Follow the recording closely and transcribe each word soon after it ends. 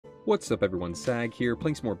What's up everyone, Sag here,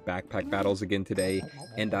 playing some more backpack battles again today,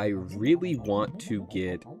 and I really want to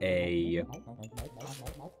get a,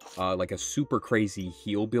 like a super crazy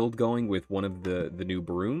heal build going with one of the new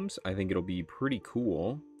brooms. I think it'll be pretty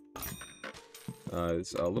cool.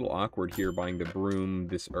 It's a little awkward here buying the broom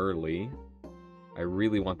this early. I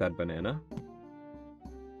really want that banana.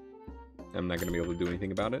 I'm not going to be able to do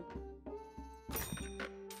anything about it.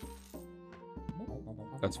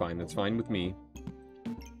 That's fine with me.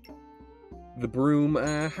 The broom,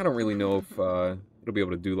 I don't really know if it'll be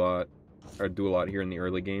able to do a lot here in the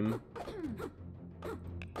early game.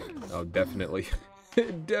 Oh, definitely.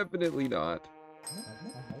 Definitely not.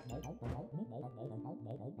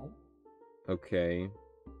 Okay.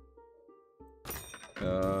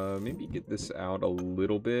 Maybe get this out a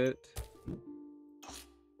little bit.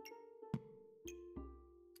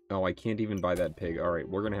 Oh, I can't even buy that pig. Alright,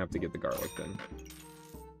 we're gonna have to get the garlic then.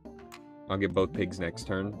 I'll get both pigs next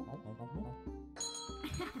turn.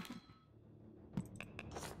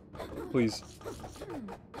 Please.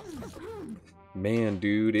 Man,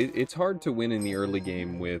 dude, it's hard to win in the early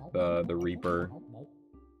game with the Reaper.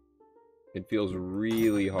 It feels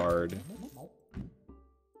really hard.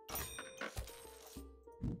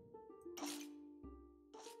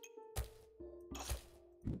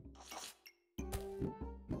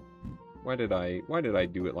 Why did I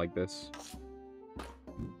do it like this?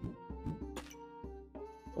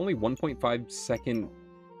 Only 1.5 second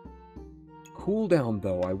cooldown,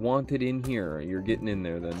 though. I want it in here. You're getting in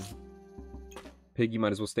there, then. Pig, you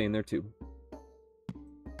might as well stay in there, too.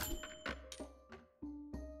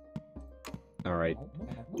 Alright.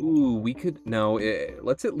 Ooh, we could... No,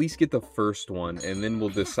 let's at least get the first one, and then we'll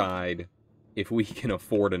decide if we can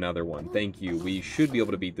afford another one. Thank you. We should be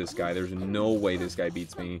able to beat this guy. There's no way this guy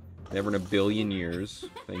beats me. Never in a billion years.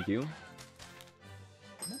 Thank you.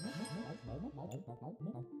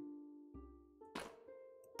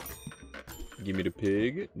 Give me the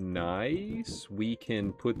pig. Nice. We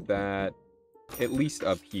can put that at least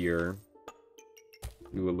up here.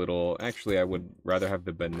 Do a little... Actually, I would rather have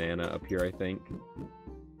the banana up here, I think.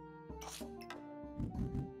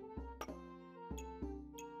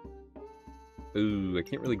 Ooh, I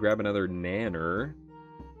can't really grab another nanner.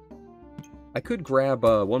 I could grab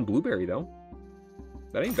one blueberry, though.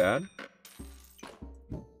 That ain't bad.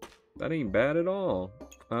 That ain't bad at all.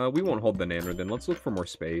 We won't hold the nanner, then. Let's look for more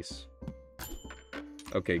space.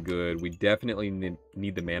 Okay, good. We definitely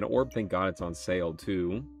need the mana orb. Thank God it's on sale,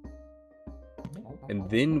 too. And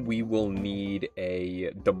then we will need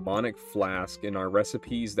a demonic flask in our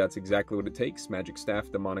recipes. That's exactly what it takes. Magic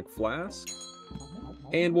staff, demonic flask.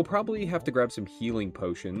 And we'll probably have to grab some healing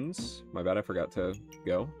potions. My bad, I forgot to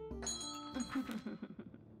go.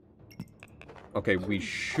 Okay, we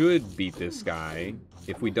should beat this guy.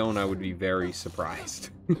 If we don't, I would be very surprised.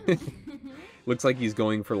 Looks like he's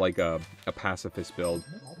going for, like, a pacifist build.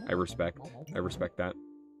 I respect that.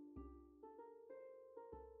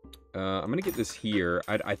 I'm gonna get this here.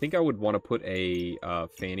 I think I would want to put a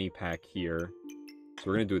fanny pack here. So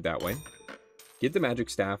we're gonna do it that way. Get the magic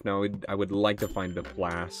staff. Now, I would like to find the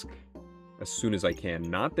flask as soon as I can.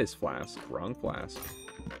 Not this flask. Wrong flask.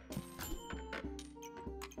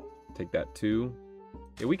 Take that too.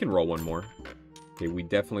 Yeah, we can roll one more. Okay, we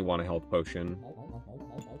definitely want a health potion.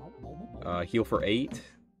 Heal for 8.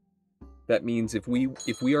 That means if we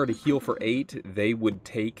are to heal for 8, they would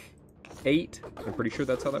take 8. I'm pretty sure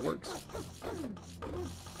that's how that works.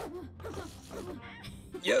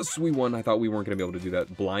 Yes, we won. I thought we weren't going to be able to do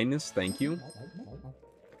that. Blindness, thank you.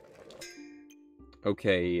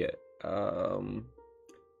 Okay.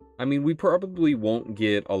 I mean, we probably won't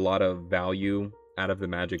get a lot of value out of the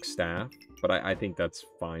magic staff, but I think that's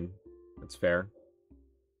fine. That's fair.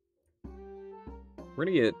 We're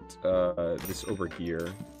gonna get this over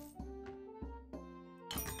here.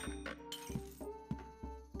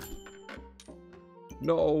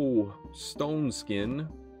 No! Stone skin.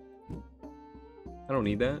 I don't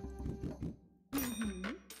need that.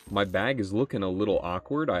 My bag is looking a little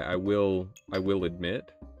awkward, I will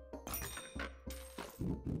admit.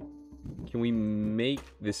 Can we make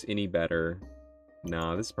this any better?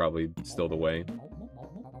 Nah, this is probably still the way.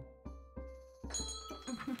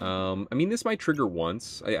 I mean, this might trigger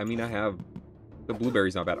once. I mean, I have... The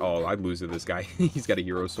blueberry's not bad. Oh, I'd lose to this guy. He's got a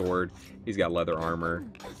hero sword. He's got leather armor.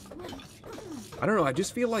 I don't know, I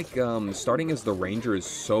just feel like starting as the ranger is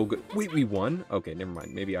so good. Wait, we won? Okay, never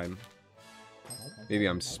mind. Maybe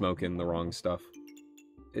I'm smoking the wrong stuff.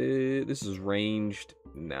 This is ranged.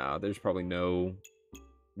 Nah, there's probably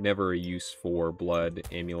never a use for blood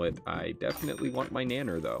amulet. I definitely want my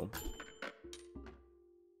nanner, though.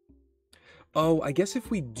 Oh, I guess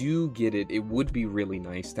if we do get it, it would be really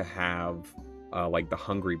nice to have, like, the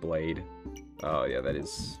Hungry Blade. Oh, yeah,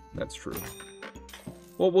 that's true.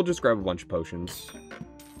 Well, we'll just grab a bunch of potions.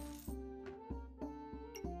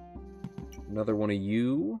 Another one of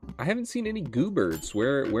you. I haven't seen any goobers.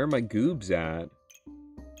 Where are my goobs at?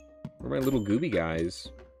 Where are my little gooby guys?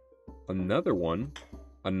 Another one.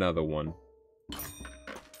 Another one.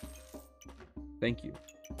 Thank you.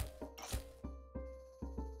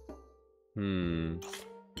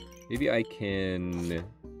 Maybe I can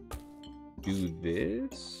do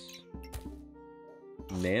this?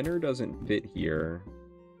 Nanner doesn't fit here.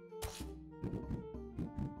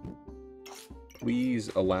 Please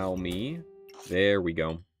allow me. There we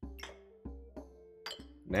go.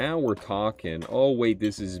 Now we're talking. Oh, wait,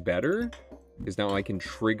 this is better? Because now I can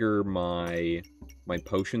trigger my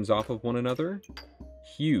potions off of one another.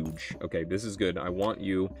 Huge. Okay, this is good. I want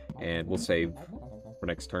you, and we'll save for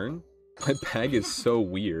next turn. My bag is so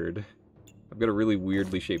weird. I've got a really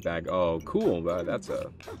weirdly shaped bag. Oh, cool. That's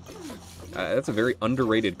a very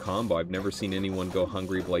underrated combo. I've never seen anyone go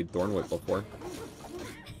Hungry Blade Thornwhip before.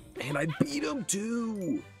 And I beat him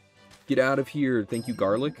too! Get out of here. Thank you,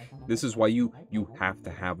 garlic. This is why you have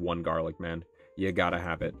to have one garlic, man. You gotta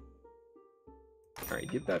have it.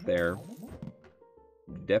 Alright, get that there.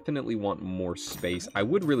 Definitely want more space. I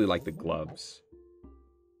would really like the gloves.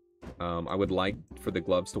 I would like for the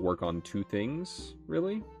gloves to work on two things,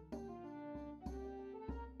 really.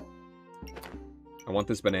 I want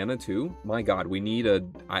this banana too. My god, we need a...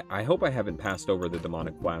 I hope I haven't passed over the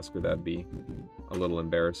demonic flask, or that'd be a little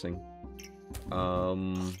embarrassing.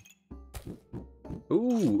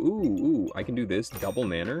 Ooh, I can do this. Double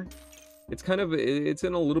nanner. It's kind of... It's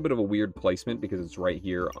in a little bit of a weird placement because it's right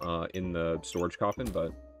here in the storage coffin,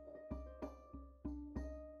 but...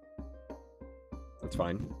 That's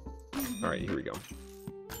fine. Alright, here we go.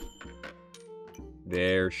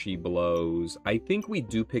 There she blows. I think we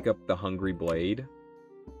do pick up the Hungry Blade.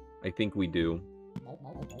 I think we do.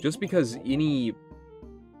 Just because any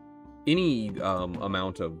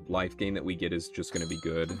amount of life gain that we get is just going to be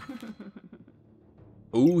good.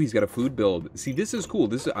 Oh, he's got a food build. See, this is cool.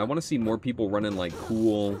 I want to see more people running like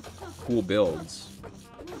cool builds.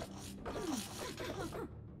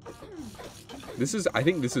 I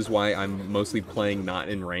think this is why I'm mostly playing not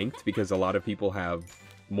in ranked, because a lot of people have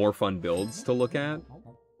more fun builds to look at.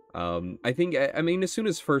 I mean, as soon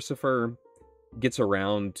as Furcifer gets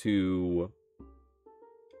around to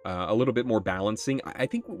a little bit more balancing, I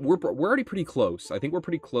think we're already pretty close. I think we're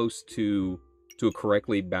pretty close to a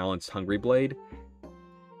correctly balanced Hungry Blade.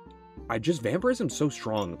 Vampirism's so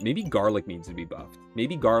strong. Maybe Garlic needs to be buffed.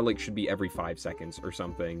 Maybe Garlic should be every 5 seconds or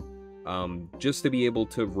something. Just to be able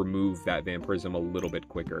to remove that Vampirism a little bit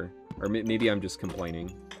quicker. Or maybe I'm just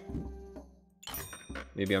complaining.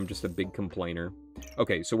 Maybe I'm just a big complainer.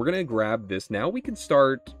 Okay, so we're gonna grab this. Now we can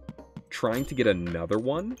start trying to get another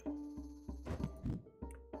one.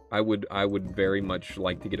 I would very much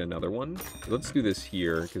like to get another one. Let's do this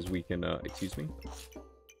here, because we can, excuse me. A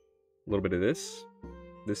little bit of this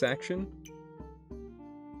action.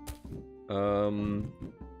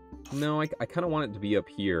 No, I kind of want it to be up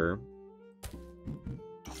here.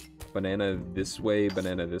 Banana this way,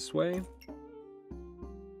 banana this way.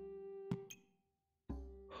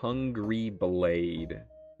 Hungry Blade.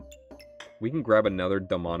 We can grab another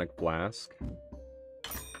demonic flask.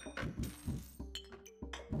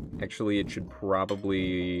 Actually, it should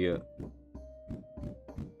probably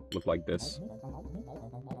look like this.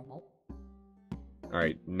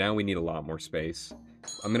 Alright, now we need a lot more space.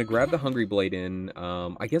 I'm gonna grab the Hungry Blade in.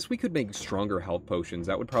 I guess we could make stronger health potions.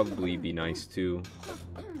 That would probably be nice, too.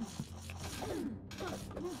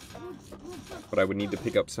 But I would need to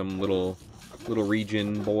pick up some little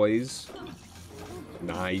regen boys.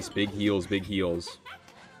 Nice. Big heals, big heals.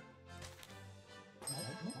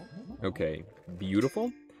 Okay,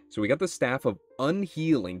 beautiful. So we got the Staff of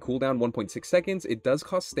Unhealing. Cooldown 1.6 seconds. It does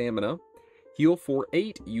cost stamina. Heal for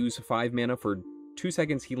 8. Use 5 mana for 2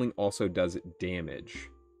 seconds. Healing also does damage.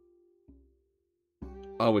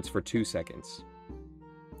 Oh, it's for 2 seconds.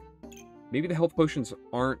 Maybe the health potions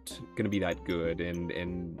aren't going to be that good,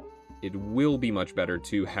 and it will be much better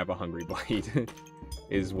to have a Hungry Blade,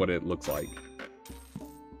 is what it looks like.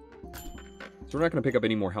 So we're not going to pick up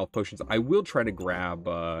any more health potions. I will try to grab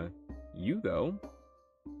you, though.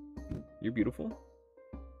 You're beautiful.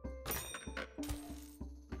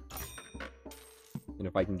 And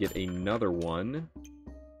if I can get another one...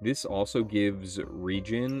 This also gives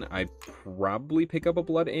regen. I'd probably pick up a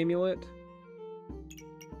blood amulet.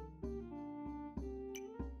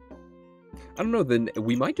 I don't know, then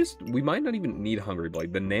we might not even need Hungry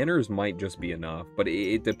Blade. The nanners might just be enough, but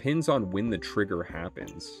it depends on when the trigger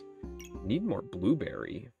happens. Need more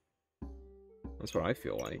blueberry. That's what I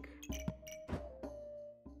feel like.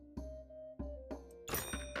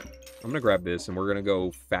 I'm gonna grab this and we're gonna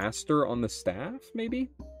go faster on the staff, maybe?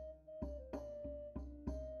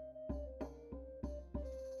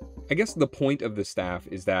 I guess the point of the staff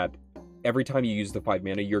is that every time you use the 5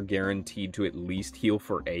 mana, you're guaranteed to at least heal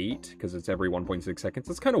for 8, because it's every 1.6 seconds.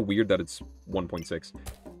 It's kind of weird that it's 1.6.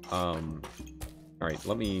 Alright,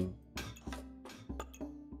 let me...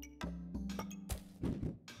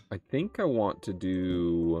 I think I want to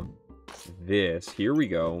do this. Here we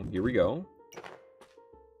go. Here we go.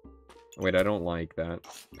 Wait, I don't like that.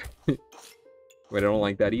 Wait, I don't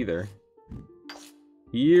like that either.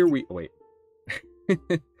 Here we... Wait.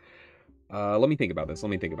 Let me think about this. Let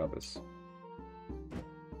me think about this.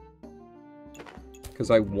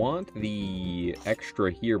 Because I want the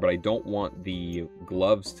extra here, but I don't want the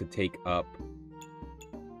gloves to take up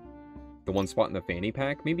the one spot in the fanny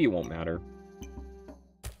pack. Maybe it won't matter.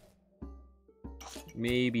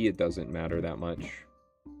 Maybe it doesn't matter that much.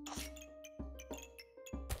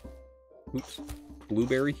 Oops.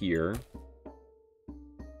 Blueberry here.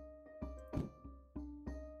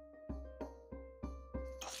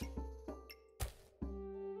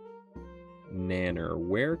 Nanner.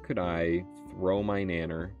 Where could I throw my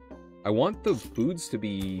nanner? I want the foods to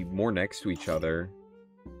be more next to each other.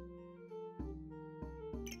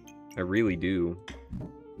 I really do.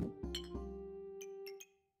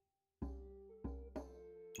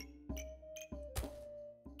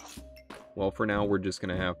 Well, for now, we're just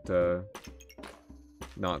gonna have to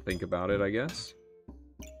not think about it, I guess.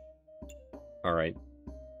 Alright.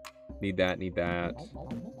 Need that, need that.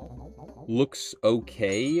 Looks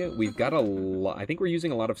okay. We've got a lot... I think we're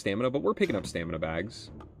using a lot of stamina, but we're picking up stamina bags.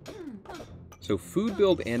 So, food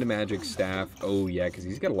build and a magic staff. Oh, yeah, because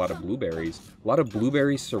he's got a lot of blueberries. A lot of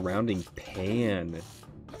blueberries surrounding Pan.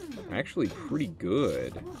 Actually, pretty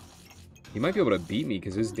good. He might be able to beat me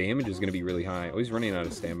because his damage is going to be really high. Oh, he's running out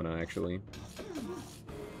of stamina, actually.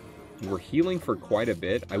 We're healing for quite a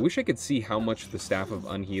bit. I wish I could see how much the Staff of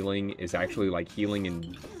Unhealing is actually, like, healing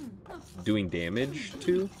and doing damage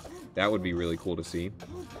to. That would be really cool to see.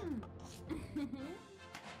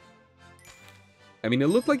 I mean, it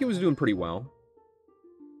looked like it was doing pretty well.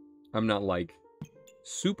 I'm not, like,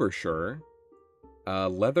 super sure.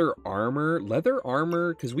 Leather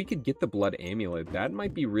armor, because we could get the blood amulet. That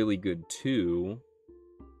might be really good too,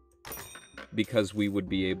 because we would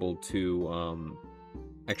be able to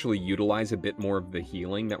actually utilize a bit more of the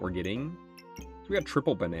healing that we're getting. So we got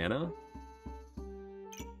triple banana.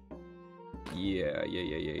 Yeah.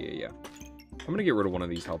 I'm gonna get rid of one of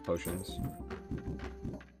these health potions.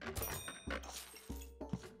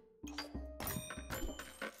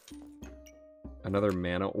 Another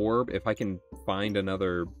mana orb. If I can find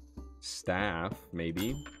another staff,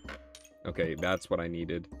 maybe. Okay, that's what I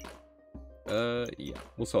needed. Yeah.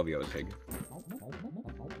 We'll sell the other pig.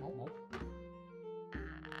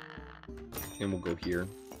 And we'll go here.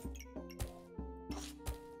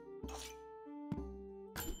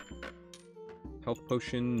 Health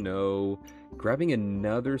potion, no. Grabbing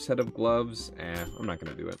another set of gloves? I'm not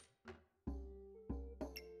gonna do it.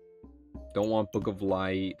 Don't want Book of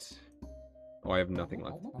Light. Oh, I have nothing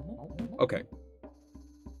left. Okay.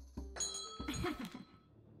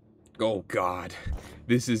 Oh god.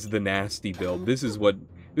 This is the nasty build. This is what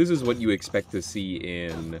you expect to see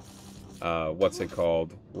in what's it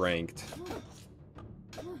called? Ranked.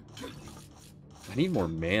 I need more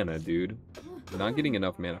mana, dude. Not getting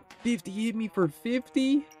enough mana. 50 hit me for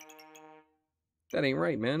 50? That ain't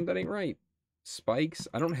right, man. That ain't right. Spikes.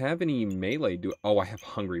 I don't have any melee. Oh, I have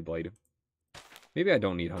Hungry Blade. Maybe I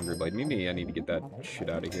don't need Hungry Blade. Maybe I need to get that shit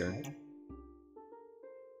out of here.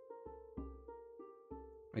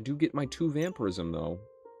 I do get my 2 vampirism, though.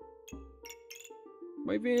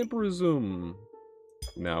 My vampirism!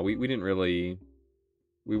 No, we didn't really...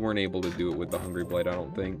 We weren't able to do it with the Hungry Blade, I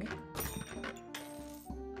don't think.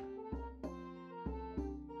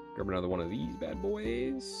 Grab another one of these bad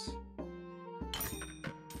boys.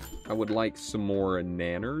 I would like some more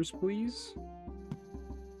nanners, please.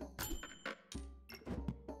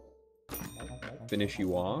 Finish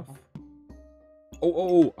you off.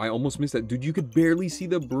 Oh, I almost missed that. Dude, you could barely see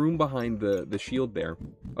the broom behind the shield there.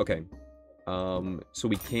 Okay. So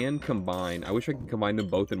we can combine. I wish I could combine them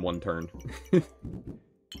both in one turn.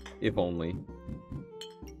 If only.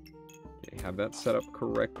 Okay, have that set up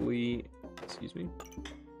correctly. Excuse me.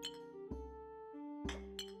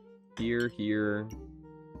 Here.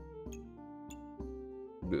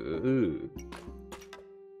 Ugh.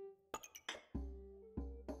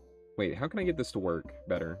 Wait, how can I get this to work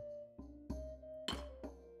better?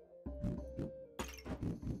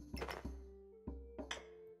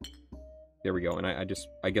 There we go, and I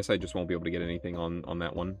guess I just won't be able to get anything on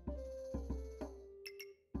that one.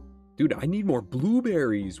 Dude, I need more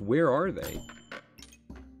blueberries. Where are they?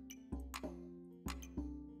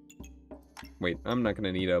 Wait, I'm not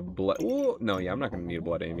gonna need a blood... Oh, no, yeah, I'm not gonna need a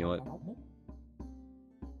blood amulet.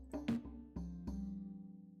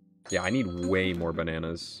 Yeah, I need way more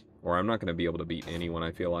bananas, or I'm not gonna be able to beat anyone,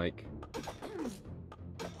 I feel like.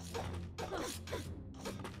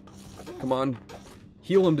 Come on.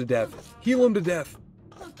 Heal him to death. Heal him to death.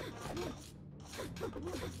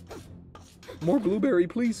 More blueberry,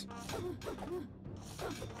 please.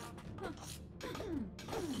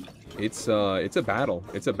 It's a battle.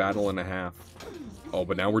 It's a battle and a half. Oh,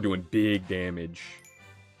 but now we're doing big damage.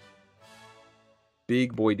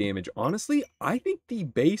 Big boy damage. Honestly, I think the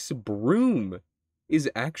base broom is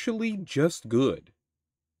actually just good.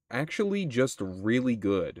 Actually just really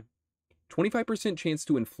good. 25% chance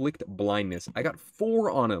to inflict blindness. I got 4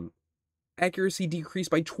 on him. Accuracy decreased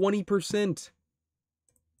by 20%.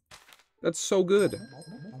 That's so good.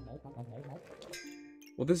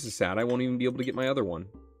 Well, this is sad. I won't even be able to get my other one.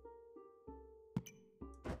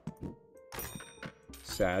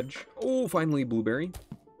 Sag. Oh, finally blueberry.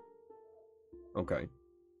 Okay.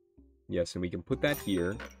 Yes, and we can put that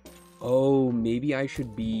here. Oh, maybe I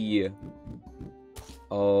should be...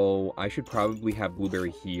 Oh, I should probably have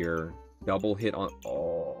blueberry here. Double hit on...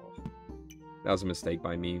 Oh. That was a mistake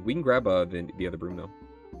by me. We can grab the other broom, though.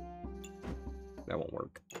 That won't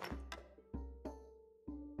work.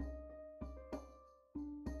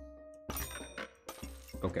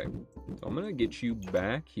 Okay. So I'm gonna get you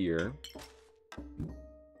back here.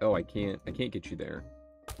 Oh, I can't get you there.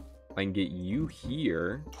 I can get you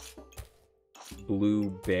here.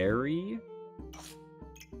 Blueberry.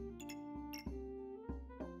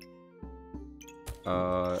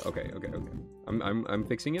 Okay. I'm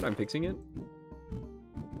fixing it. I'm fixing it.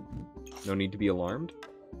 No need to be alarmed.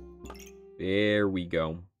 There we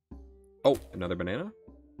go. Oh, another banana?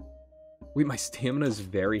 Wait, my stamina is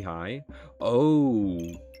very high? Oh,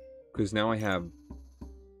 because now I have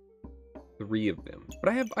 3 of them. But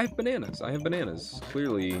I have bananas. I have bananas.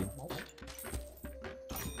 Clearly.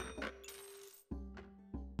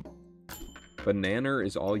 Banana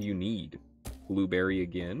is all you need. Blueberry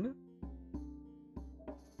again.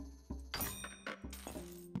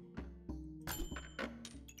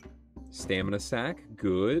 Stamina sack,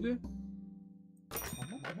 good.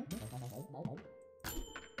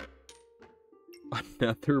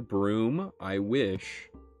 Another broom, I wish.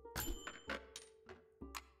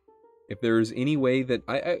 If there's any way that...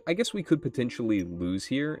 I guess we could potentially lose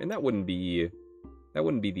here, and that wouldn't be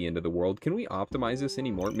the end of the world. Can we optimize this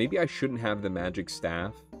anymore? Maybe I shouldn't have the magic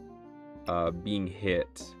staff being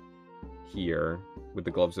hit here with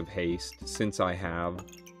the gloves of haste, since I have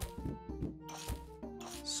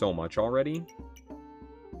so much already.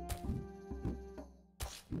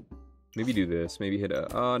 Maybe do this. Maybe hit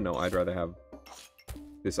a... no, I'd rather have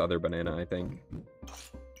this other banana, I think.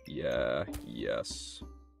 Yeah, yes.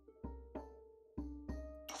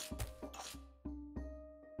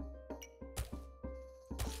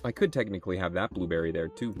 I could technically have that blueberry there,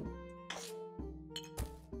 too.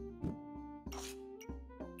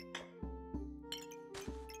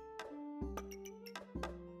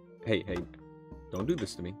 Hey, don't do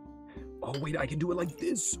this to me. Oh, wait, I can do it like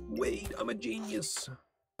this. Wait, I'm a genius.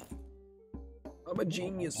 I'm a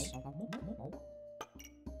genius.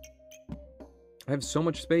 I have so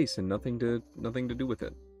much space and nothing to do with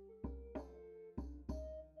it.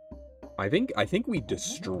 I think we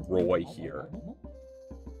destroy here.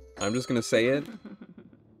 I'm just gonna say it.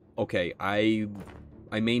 Okay, I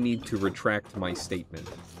may need to retract my statement.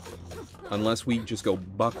 Unless we just go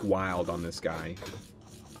buck wild on this guy.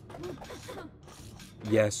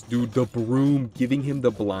 Yes, dude, the broom, giving him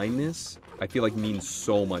the blindness, I feel like means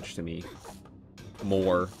so much to me.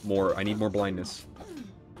 More, I need more blindness.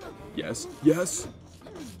 Yes, yes!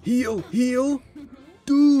 Heal, heal!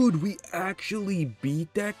 Dude, we actually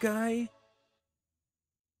beat that guy?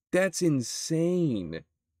 That's insane.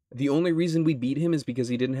 The only reason we beat him is because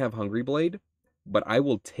he didn't have Hungry Blade, but I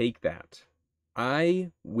will take that.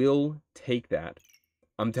 I will take that.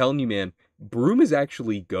 I'm telling you, man, Broom is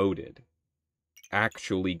actually goated.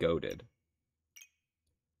 Actually goated.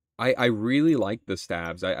 I really like the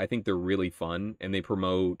stabs. I think they're really fun, and they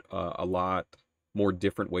promote a lot more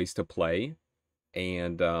different ways to play.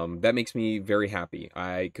 And that makes me very happy.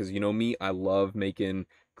 Because you know me, I love making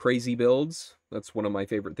crazy builds. That's one of my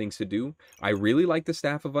favorite things to do. I really like the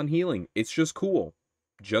Staff of Unhealing. It's just cool.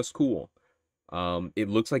 Just cool. It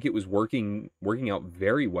looks like it was working out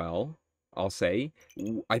very well, I'll say.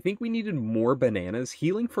 I think we needed more bananas.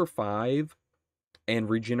 Healing for 5 and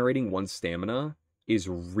regenerating 1 stamina is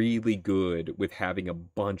really good with having a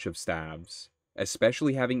bunch of staves.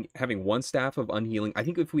 Especially having 1 staff of unhealing. I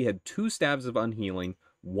think if we had 2 staves of unhealing,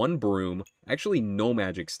 1 broom, actually no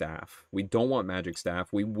magic staff. We don't want magic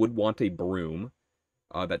staff. We would want a broom.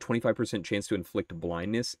 That 25% chance to inflict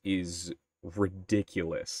blindness is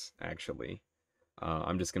ridiculous, actually.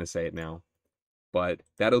 I'm just going to say it now. But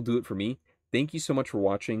that'll do it for me. Thank you so much for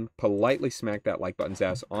watching. Politely smack that like button's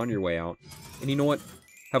ass on your way out. And you know what?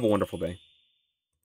 Have a wonderful day.